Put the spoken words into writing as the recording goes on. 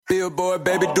Billboard,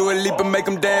 baby, do a leap and make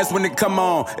them dance when they come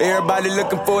on. Everybody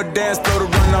looking for a dance floor to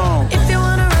run on. If you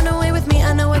wanna run away with me,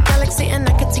 I know a galaxy and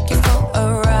I can take you for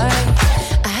a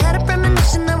ride. I had a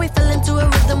premonition that we fell into a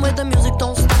rhythm where the music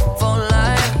don't stop for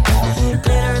life.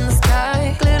 Glitter in the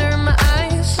sky, glitter in my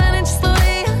eyes, shining just the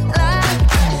way I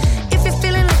like. If you're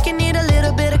feeling like you need a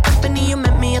little bit of company, you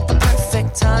met me at the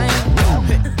perfect time.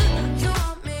 You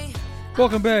want me.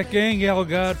 Welcome back, gang. Al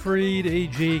Gottfried,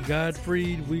 AJ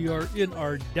Gottfried. We are in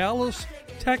our Dallas,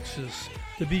 Texas,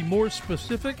 to be more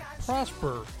specific,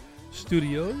 Prosper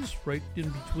Studios, right in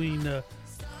between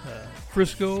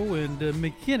Frisco and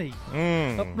McKinney,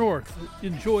 up north,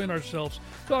 enjoying ourselves,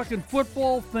 talking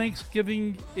football,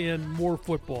 Thanksgiving, and more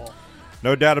football.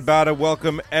 No doubt about it.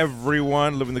 Welcome,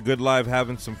 everyone. Living the good life,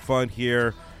 having some fun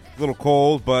here. A little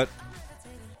cold, but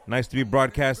nice to be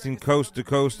broadcasting coast to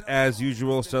coast as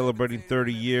usual, celebrating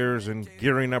 30 years and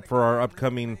gearing up for our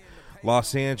upcoming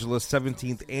Los Angeles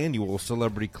 17th Annual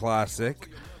Celebrity Classic.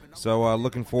 So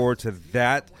looking forward to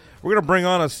that. We're going to bring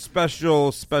on a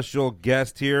special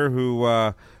guest here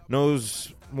who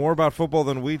knows more about football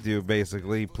than we do,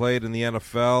 basically. He played in the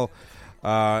NFL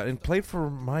and played for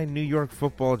my New York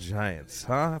Football Giants.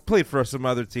 Played for some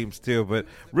other teams too, but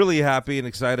really happy and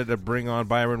excited to bring on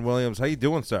Byron Williams. How you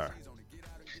doing, sir?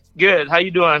 Good. How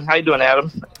you doing?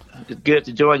 Adam? It's good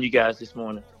to join you guys this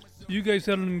morning. You guys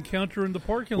had an encounter in the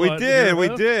parking We lot.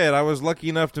 did. I was lucky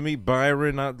enough to meet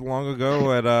Byron not long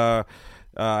ago at,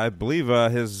 I believe,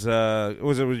 his,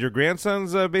 was your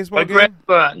grandson's baseball game?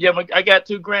 Grandson. Yeah, I got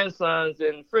two grandsons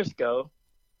in Frisco.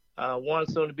 One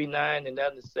soon to be 9 and the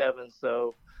other 7.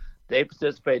 So they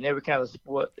participate in every kind of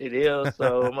sport it is.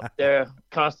 So I'm up there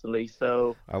constantly.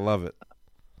 So I love it.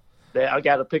 I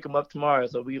got to pick them up tomorrow.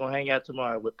 So we're going to hang out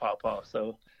tomorrow with Pawpaw.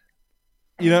 So.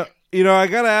 You know, I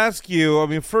got to ask you, I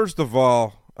mean, first of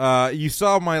all, you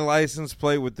saw my license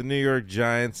plate with the New York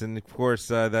Giants, and, of course,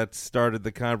 that started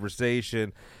the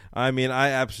conversation. I mean, I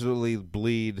absolutely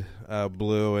bleed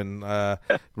blue, and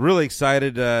really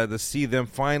excited to see them.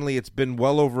 Finally, it's been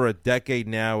well over a decade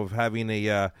now of having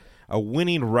a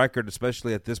winning record,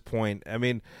 especially at this point. I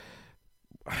mean,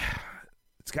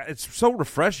 it's so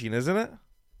refreshing, isn't it?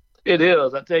 It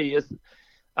is. I tell you,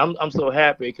 I'm so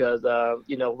happy because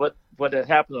what had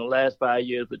happened in the last 5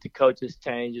 years with the coaches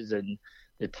changes and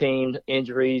the team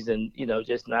injuries and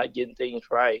just not getting things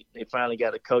right. They finally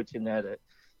got a coach in there that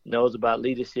knows about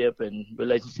leadership and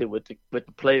relationship with the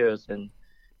players, and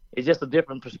it's just a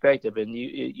different perspective. And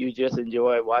you just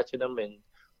enjoy watching them, and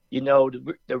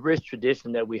the rich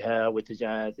tradition that we have with the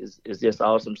Giants is just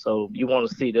awesome. So you want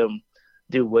to see them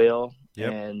do well,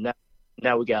 and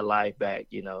now we got life back,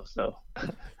 so.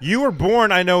 You were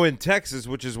born, I know, in Texas,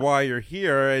 which is why you're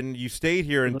here, and you stayed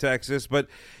here in Texas. But,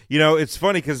 it's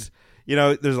funny because,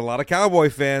 there's a lot of Cowboy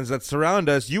fans that surround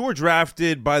us. You were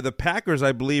drafted by the Packers,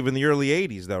 I believe, in the early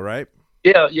 80s, though, right?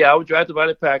 Yeah, I was drafted by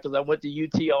the Packers. I went to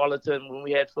UT Arlington when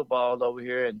we had football over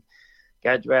here and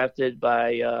got drafted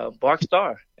by Bart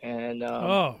Starr. And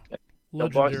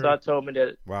Bart Starr told me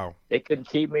that they couldn't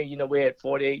keep me. We had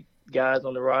 48 guys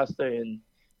on the roster and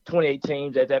 28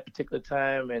 teams at that particular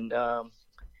time, and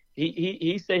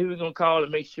he said he was going to call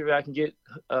and make sure I can get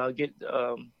a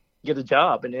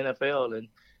job in the NFL. And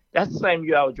that's the same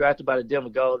year I was drafted by the Denver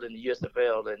Gold in the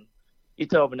USFL. And he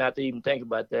told me not to even think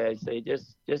about that. He said,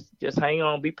 just hang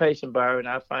on, be patient, Byron.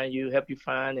 I'll find you, help you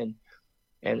find, and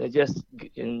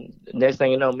next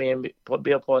thing you know, me and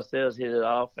Bill Parcells hit it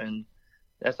off, and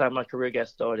that's how my career got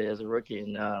started as a rookie.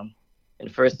 And in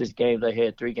the first 6 games, I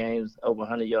had 3 games over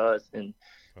 100 yards, and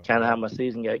kind of how my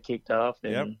season got kicked off.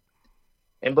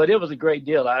 But it was a great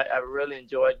deal. I really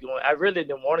enjoyed going. I really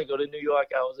didn't want to go to New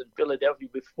York. I was in Philadelphia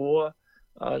before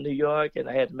New York, and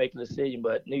I had to make a decision.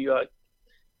 But New York,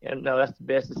 that's the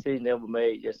best decision ever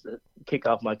made, just to kick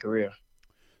off my career.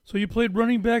 So you played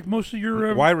running back most of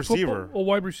your wide receiver.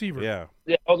 Wide receiver. Yeah,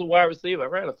 I was a wide receiver. I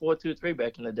ran a 4.23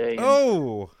 back in the day.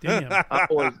 Damn! I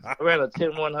ran a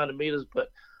 10-100 meters, but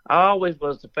I always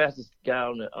was the fastest guy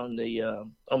on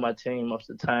my team most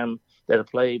of the time that I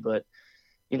played. But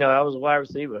I was a wide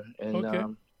receiver. And okay.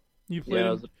 You played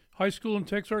in high school in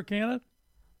Texarkana?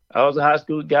 I was a high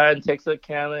school guy in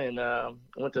Texarkana, and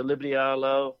went to Liberty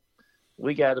ILO.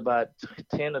 We got about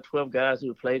 10 or 12 guys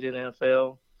who played in the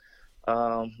NFL.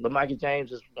 LaMichael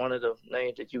James is one of the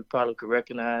names that you probably could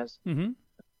recognize. Mm-hmm.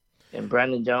 And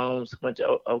Brandon Jones went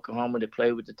to Oklahoma to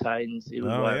play with the Titans. He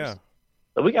was yeah.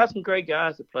 So we got some great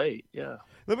guys that played, yeah.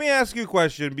 Let me ask you a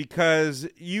question, because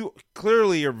you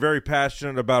clearly are very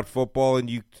passionate about football, and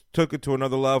you took it to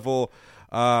another level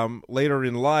later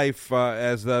in life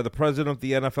as the president of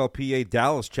the NFLPA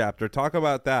Dallas chapter. Talk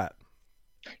about that.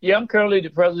 Yeah, I'm currently the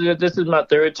president. This is my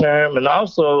third term, and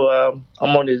also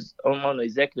I'm on the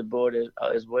executive board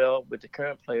as well with the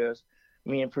current players,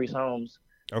 me and Priest Holmes.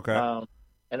 Okay.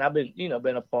 And I've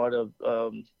been a part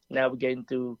of navigating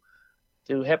through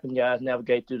helping guys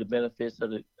navigate through the benefits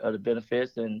of the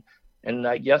benefits, and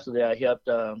like yesterday I helped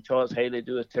Charles Haley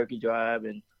do his turkey drive,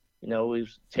 and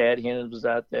Chad Hennings was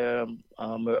out there,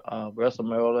 Russell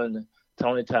Maryland,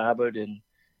 Tony Talbot, and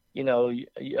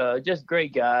just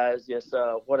great guys. Just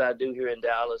what I do here in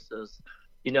Dallas is,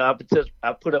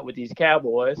 I put up with these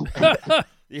Cowboys.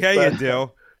 Yeah, you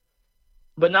do.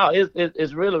 But no,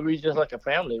 it's really just like a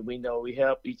family. We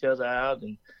help each other out,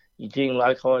 and Eugene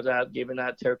Lockhart's out giving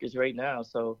out turkeys right now.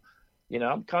 So,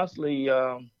 I'm constantly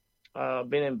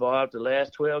been involved the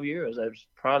last 12 years. It's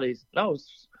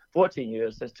 14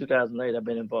 years since 2008 I've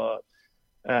been involved.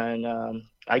 And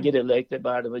I get elected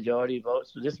by the majority vote.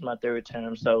 So this is my third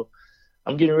term. So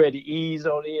I'm getting ready to ease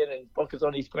on in and focus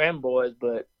on these Scram Boys.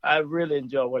 But I really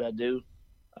enjoy what I do,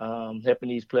 helping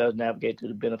these players navigate through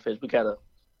the benefits. We got a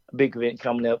big event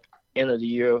coming up, end of the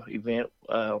year event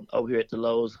over here at the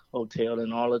Lowe's Hotel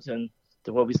in Arlington,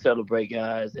 where we celebrate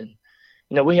guys. And,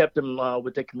 we help them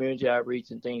with their community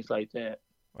outreach and things like that.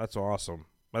 That's awesome.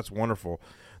 That's wonderful.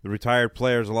 The retired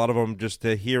players, a lot of them just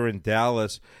here in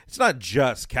Dallas. It's not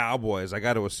just Cowboys. I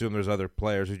got to assume there's other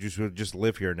players who just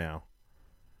live here now.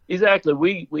 Exactly.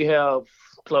 We have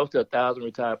close to 1,000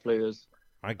 retired players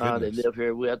My goodness. that live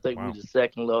here. I think we're the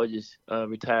second largest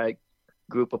retired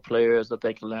group of players. I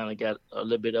think Atlanta got a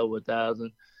little bit over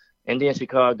 1,000. And then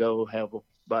Chicago have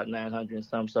about 900 and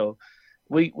some. So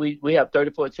we have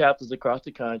 34 chapters across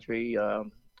the country.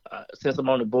 Since I'm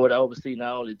on the board, I oversee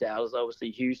not only Dallas, I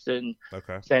oversee Houston,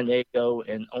 San Diego,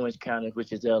 and Orange County,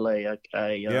 which is LA.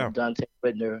 Dante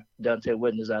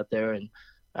Whitner's out there, and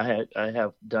I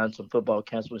have done some football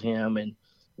camps with him, and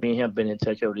me and him have been in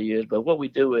touch over the years. But what we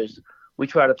do is we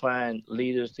try to find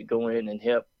leaders to go in and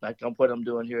help, like what I'm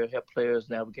doing here, help players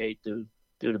navigate through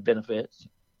the benefits.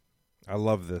 I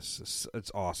love this.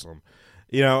 It's awesome.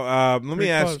 Let me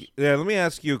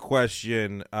ask you a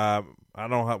question. I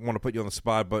don't want to put you on the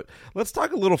spot, but let's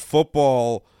talk a little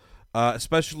football,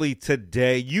 especially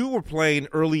today. You were playing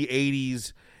early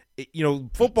 80s.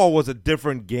 Football was a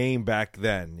different game back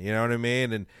then. You know what I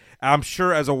mean? And I'm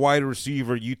sure as a wide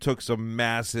receiver, you took some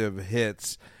massive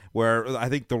hits where I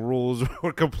think the rules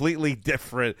were completely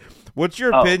different. What's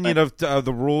your opinion of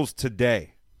the rules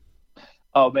today?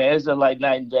 Oh man, it's just like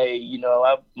night and day.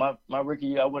 My rookie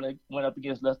year, I went up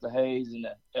against Lester Hayes in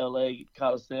the L.A.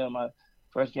 Coliseum. My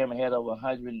first game, I had over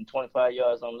 125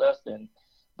 yards on Lester.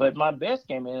 But my best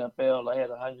game in the NFL, I had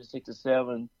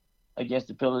 167 against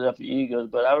the Philadelphia Eagles.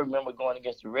 But I remember going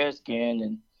against the Redskins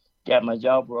and got my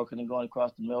jaw broken and going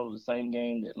across the middle of the same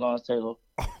game that Lawrence Taylor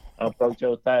broke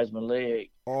Joe Theismann's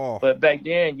leg. Oh. But back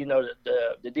then,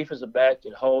 the defensive back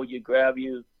could hold you, grab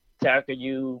you, tackle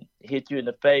you, hit you in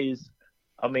the face.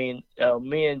 I mean,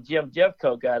 me and Jim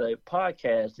Jeffcoat got a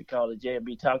podcast called the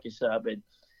J&B Talking Shop, and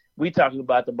we talking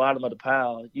about the bottom of the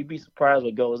pile. You'd be surprised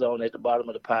what goes on at the bottom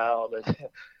of the pile,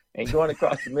 and going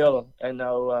across the middle. I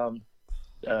know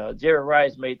Jerry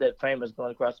Rice made that famous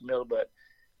going across the middle, but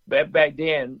back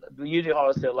then, you didn't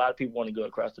always say a lot of people want to go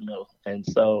across the middle, and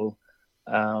so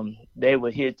they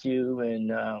would hit you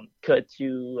and cut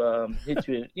you, hit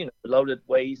you, loaded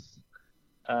waist.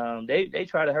 They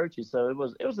try to hurt you, so it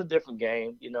was a different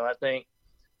game. I think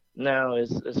now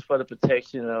it's for the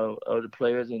protection of the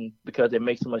players and because they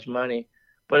make so much money,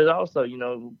 but it's also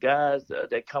guys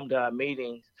that come to our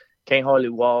meetings can't hardly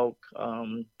walk. A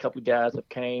couple of guys have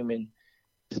came and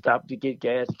stopped to get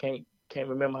gas, can't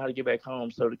remember how to get back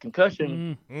home. So the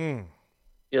concussion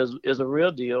is a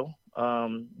real deal.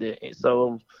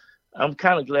 So I'm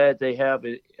kind of glad they have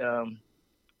it.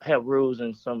 Have rules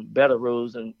and some better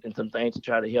rules and some things to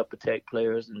try to help protect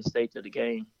players in the state of the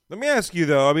game. Let me ask you,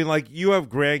 though. I mean, like, you have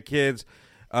grandkids.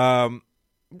 I'm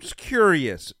just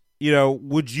curious.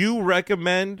 Would you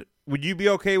be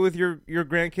okay with your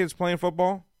grandkids playing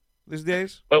football these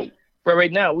days? Well,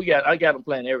 right now, I got them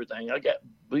playing everything.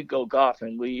 We go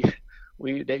golfing.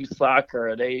 They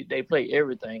soccer. They play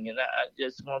everything. And I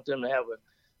just want them to have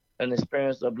an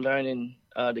experience of learning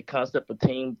the concept of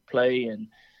team play and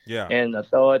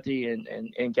authority and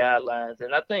guidelines.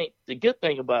 And I think the good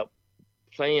thing about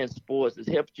playing sports is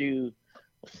it helps you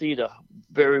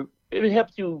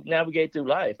navigate through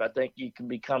life. I think you can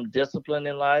become disciplined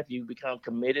in life. You become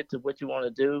committed to what you want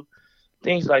to do,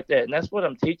 things like that. And that's what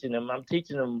I'm teaching them. I'm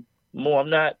teaching them more. I'm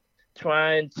not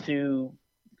trying to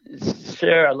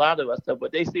share a lot of our stuff,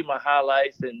 but they see my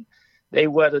highlights and they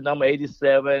wear the number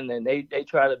 87 and they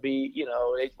try to be, they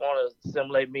want to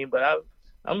assimilate me. But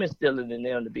I'm instilling in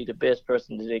them to be the best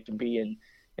person that they can be,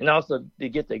 and also to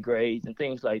get their grades and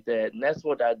things like that. And that's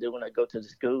what I do when I go to the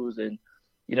schools. And,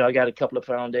 I got a couple of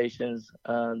foundations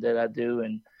that I do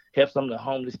and help some of the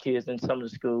homeless kids in some of the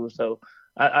schools. So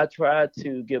I try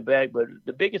to give back. But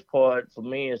the biggest part for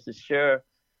me is to share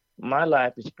my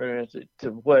life experience to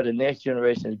where the next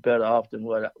generation is better off than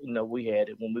what we had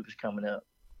it when we was coming up.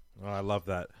 Oh, I love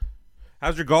that.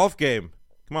 How's your golf game?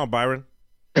 Come on, Byron.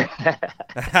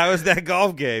 How is that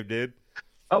golf game, dude?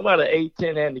 I'm about an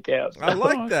 8-10 handicap. I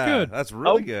like that. Good. That's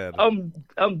really good.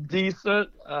 I'm decent.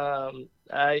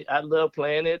 I love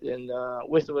playing it, and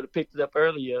wish I would have picked it up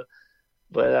earlier.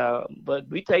 But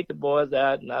we take the boys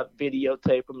out and I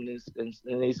videotape them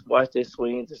and they watch their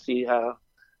swings to see how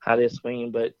they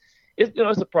swing. But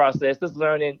it's a process. It's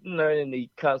learning the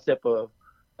concept of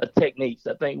techniques.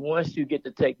 I think once you get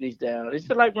the techniques down, it's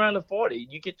just like running a 40.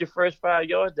 You get your first 5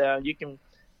 yards down, you can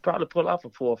probably pull off a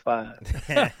 4 or 5.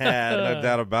 No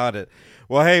doubt about it.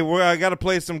 Well, hey, I got to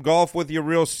play some golf with you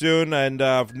real soon, and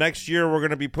next year we're going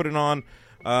to be putting on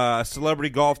a celebrity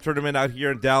golf tournament out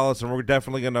here in Dallas, and we're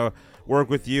definitely going to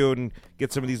work with you and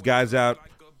get some of these guys out,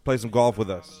 play some golf with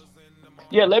us.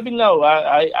 Yeah, let me know.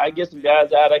 I get some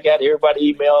guys out. I got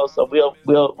everybody emails, so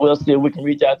we'll see if we can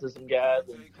reach out to some guys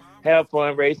and have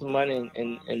fun, raise some money,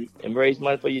 and raise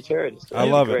money for your charity. So I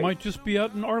love it. Might just be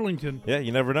out in Arlington. Yeah,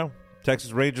 you never know.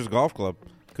 Texas Rangers Golf Club.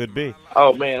 Could be.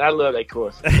 Oh, man, I love that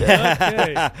course. Yeah.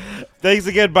 Okay. Thanks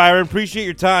again, Byron. Appreciate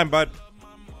your time, bud.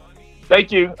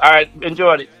 Thank you. All right,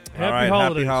 enjoyed it. Happy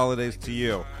holidays. Happy holidays to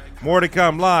you. More to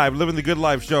come live, Living the Good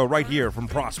Life show right here from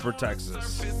Prosper,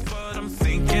 Texas. I'm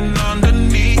thinking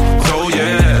underneath. So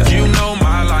yeah,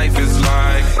 my life is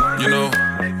like,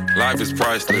 life is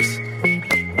priceless.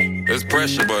 There's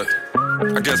pressure, but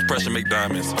I guess pressure make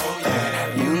diamonds.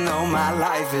 My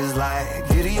life is like,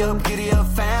 giddy up,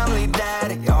 family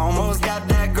daddy. Almost got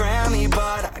that Grammy,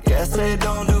 but I guess they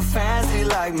don't do fancy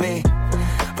like me.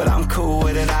 But I'm cool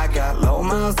with it, I got low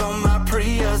miles on my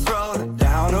Prius, rolling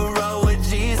down the road with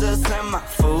Jesus, and my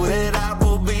food at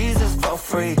Applebee's is for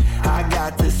free. I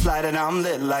got this light and I'm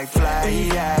lit like fly,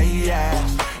 yeah.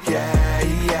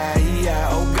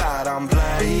 Oh God, I'm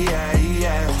blessed, yeah.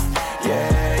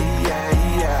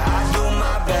 I do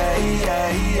my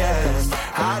best,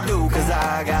 I do, 'cause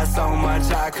I got so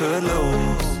much I could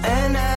lose. And